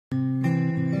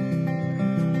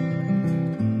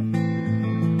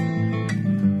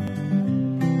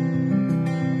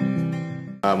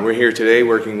We're here today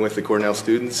working with the Cornell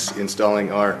students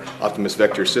installing our Optimus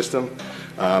vector system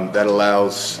that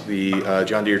allows the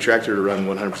John Deere tractor to run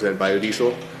 100%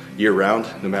 biodiesel year-round,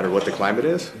 no matter what the climate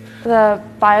is. The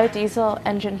biodiesel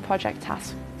engine project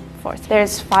task force.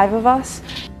 There's 5 of us: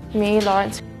 me,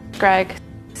 Lawrence, Greg,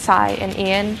 Cy, and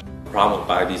Ian. The problem with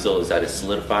biodiesel is that it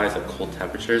solidifies at cold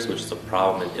temperatures, which is a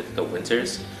problem in the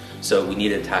winters. So we need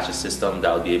to attach a system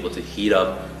that will be able to heat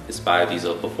up this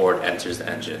biodiesel before it enters the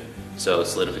engine, so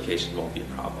solidification won't be a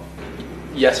problem.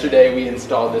 Yesterday we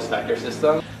installed this vector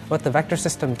system. What the vector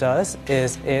system does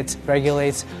is it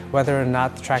regulates whether or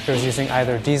not the tractor is using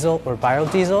either diesel or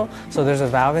biodiesel. So there's a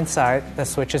valve inside that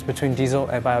switches between diesel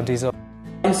and biodiesel.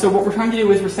 And so what we're trying to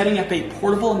do is we're setting up a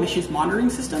portable emissions monitoring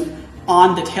system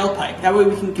on the tailpipe. That way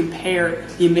we can compare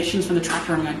the emissions from the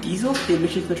tractor running on diesel to the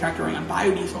emissions from the tractor running on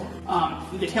biodiesel.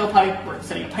 The tailpipe, we're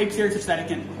setting up pipes there such that it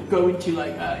can go into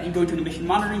an emission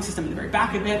monitoring system in the very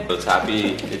back of it. So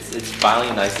it's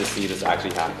finally nice to see this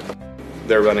actually happen.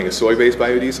 They're running a soy-based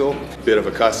biodiesel, a bit of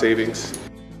a cost savings,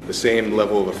 the same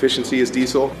level of efficiency as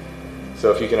diesel.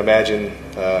 So if you can imagine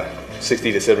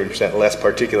 60 to 70% less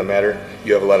particulate matter.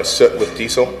 You have a lot of soot with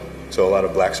diesel, so a lot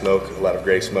of black smoke, a lot of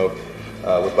gray smoke.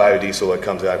 With biodiesel it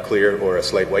comes out clear or a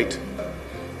slight white,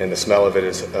 and the smell of it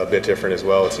is a bit different as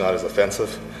well. It's not as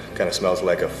offensive. Kind of smells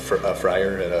like a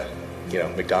fryer at a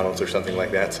McDonald's or something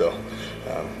like that. So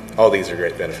all these are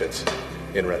great benefits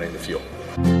in running the fuel.